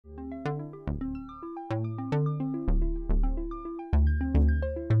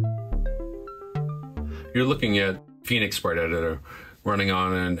You're looking at Foenix Sprite Editor running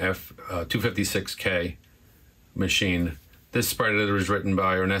on an F256 machine. This Sprite Editor is written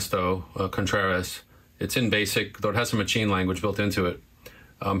by Ernesto Contreras. It's in BASIC, though it has some machine language built into it.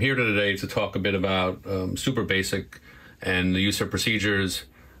 I'm here today to talk a bit about SuperBASIC and the use of procedures,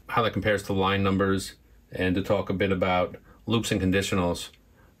 how that compares to line numbers, and to talk a bit about loops and conditionals.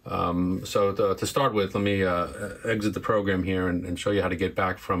 So to start with, let me exit the program here and show you how to get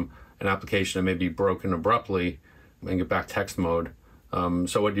back from an application that may be broken abruptly and get back text mode.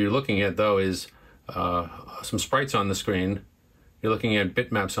 So what you're looking at, though, is some sprites on the screen. You're looking at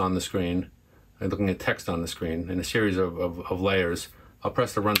bitmaps on the screen. You're looking at text on the screen in a series of layers. I'll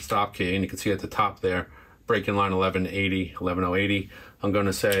press the run stop key, and you can see at the top there, breaking line 1180. I'm going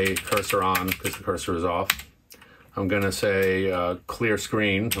to say cursor on because the cursor is off. I'm going to say clear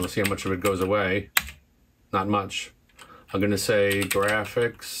screen. Let's see how much of it goes away. Not much. I'm going to say bitmap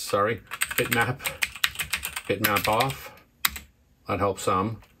off. That helps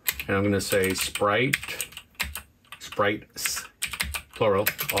some. And I'm going to say sprites, plural,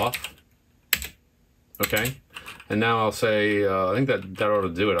 off. Okay. And now I'll say, I think that ought to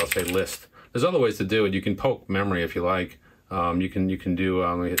do it. I'll say list. There's other ways to do it. You can poke memory if you like. You can do,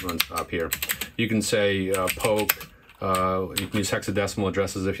 let me hit run stop here. You can say poke, you can use hexadecimal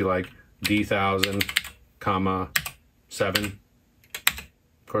addresses if you like, D1000, comma, 7.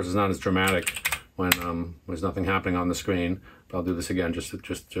 Of course, it's not as dramatic when there's nothing happening on the screen, but I'll do this again just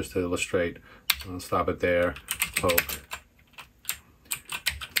to illustrate. I'll stop it there, poke.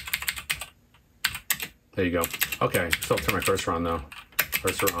 There you go. Okay, so I'll turn my cursor on though.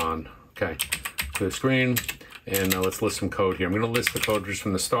 Cursor on. Okay, clear screen, and let's list some code here. I'm going to list the code just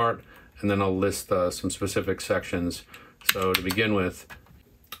from the start, and then I'll list some specific sections. So to begin with,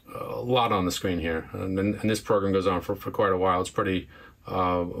 a lot on the screen here, and this program goes on for quite a while. It's pretty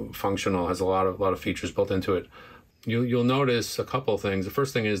functional, has a lot of features built into it. You'll notice a couple of things. The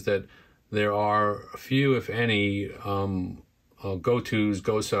first thing is that there are a few, if any, go-tos,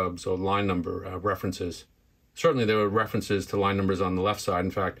 go-subs, or line number references. Certainly there are references to line numbers on the left side.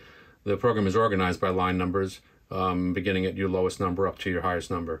 In fact, the program is organized by line numbers, beginning at your lowest number up to your highest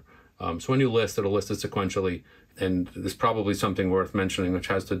number. So when you list, it'll list it sequentially. And there's probably something worth mentioning, which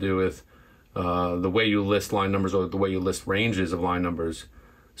has to do with the way you list line numbers or the way you list ranges of line numbers.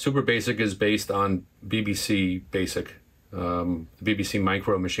 SuperBASIC is based on BBC Basic, the BBC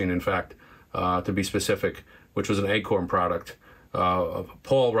Micro machine, in fact, to be specific, which was an Acorn product.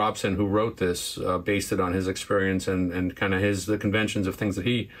 Paul Robson, who wrote this, based it on his experience and kind of the conventions of things that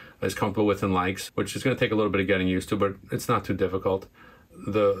he is comfortable with and likes, which is going to take a little bit of getting used to, but it's not too difficult.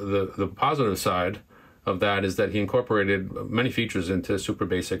 The positive side of that is that he incorporated many features into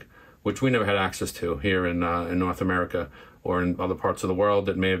SuperBASIC, which we never had access to here in North America or in other parts of the world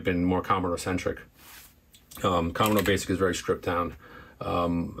that may have been more Commodore-centric. Commodore BASIC is very stripped down.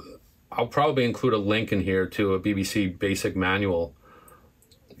 I'll probably include a link in here to a BBC Basic manual.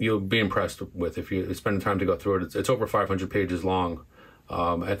 You'll be impressed with if you spend the time to go through it. It's over 500 pages long.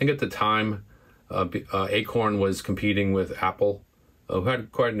 I think at the time, Acorn was competing with Apple, who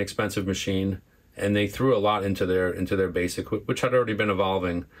had quite an expensive machine, and they threw a lot into their BASIC, which had already been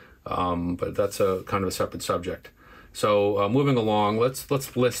evolving, but that's a kind of a separate subject. So moving along, let's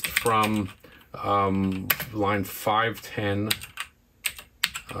list from line 510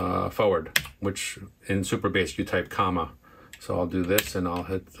 forward, which in SuperBASIC you type comma. So I'll do this and I'll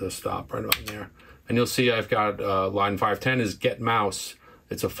hit the stop right on there. And you'll see I've got line 510 is get mouse.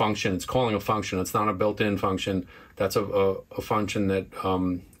 It's a function. It's calling a function. It's not a built-in function. That's a function that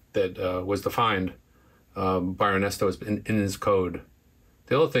was defined by Ernesto in his code.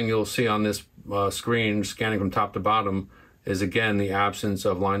 The other thing you'll see on this screen, scanning from top to bottom, is again the absence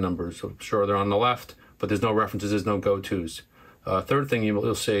of line numbers. So sure, they're on the left, but there's no references, there's no go-tos. Third thing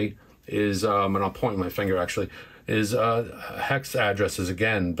you'll see is, and I'll point with my finger actually, is hex addresses,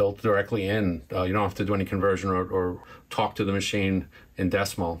 again, built directly in. You don't have to do any conversion or talk to the machine in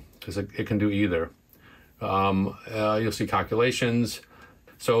decimal, because it can do either. You'll see calculations.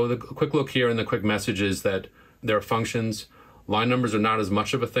 So the quick look here and the quick message is that there are functions. Line numbers are not as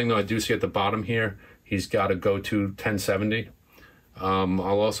much of a thing, though I do see at the bottom here, he's got a go-to 1070. I'll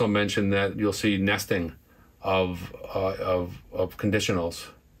also mention that you'll see nesting of conditionals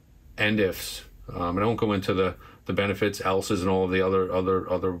and ifs. And I won't go into the benefits, else's, and all of the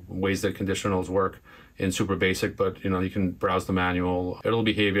other ways that conditionals work in SuperBASIC, but you can browse the manual. It'll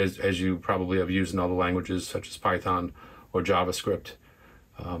behave as you probably have used in other languages such as Python or JavaScript.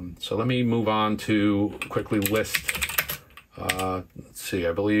 So let me move on to quickly list. Let's see,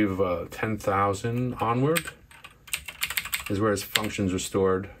 I believe 10,000 onward is where his functions are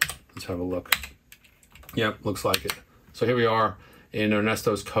stored. Let's have a look. Yep, looks like it. So here we are in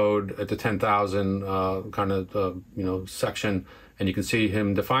Ernesto's code at the 10,000 kind of section, and you can see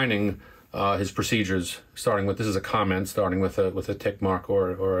him defining his procedures, starting with, this is a comment, starting with a tick mark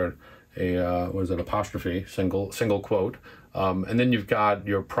or a what is it, apostrophe, single quote, and then you've got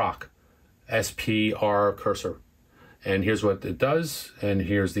your PROC, SPR cursor, and here's what it does, and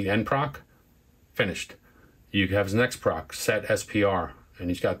here's the end PROC, finished. You have his next PROC, set SPR, and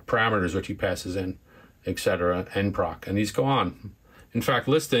he's got parameters which he passes in, etc., end PROC, and these go on. In fact,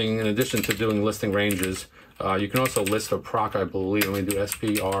 listing, in addition to doing listing ranges, you can also list a PROC, I believe. Let me do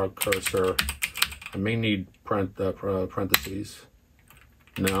SPR cursor. I may need parentheses.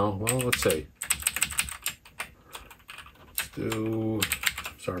 No, well, let's see. Let's do,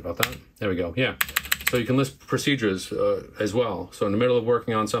 sorry about that. There we go, yeah. So you can list procedures as well. So in the middle of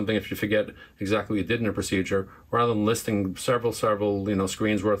working on something, if you forget exactly what you did in a procedure, rather than listing several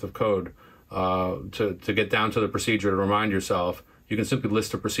screens worth of code to get down to the procedure to remind yourself, you can simply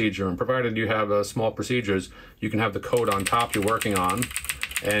list a procedure, and provided you have small procedures, you can have the code on top you're working on,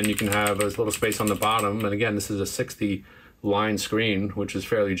 and you can have a little space on the bottom. And again, this is a 60-line screen, which is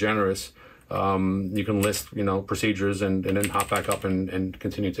fairly generous. You can list, procedures and then hop back up and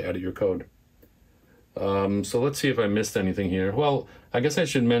continue to edit your code. So let's see if I missed anything here. Well, I guess I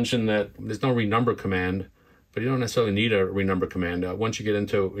should mention that there's no renumber command, but you don't necessarily need a renumber command. Once you get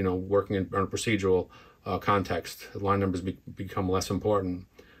into, working on a procedural context, line numbers become less important.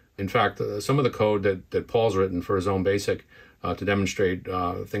 In fact, some of the code that Paul's written for his own BASIC to demonstrate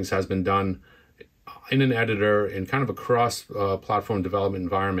things has been done in an editor in kind of a cross-platform development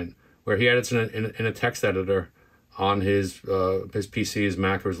environment, where he edits in a text editor on his PC, his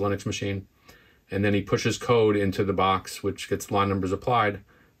Mac, or his Linux machine, and then he pushes code into the box, which gets line numbers applied,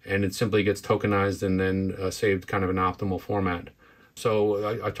 and it simply gets tokenized and then saved kind of an optimal format.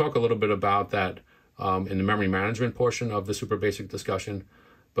 So I talk a little bit about that in the memory management portion of the SuperBASIC discussion,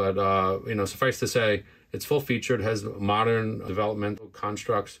 but suffice to say, it's full-featured, has modern developmental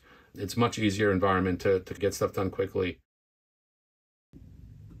constructs. It's a much easier environment to get stuff done quickly.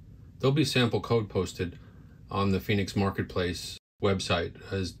 There'll be sample code posted on the Foenix Marketplace website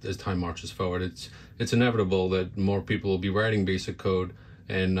as time marches forward. It's inevitable that more people will be writing basic code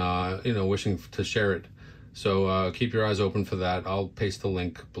and wishing to share it. So keep your eyes open for that. I'll paste the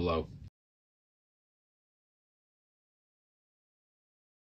link below.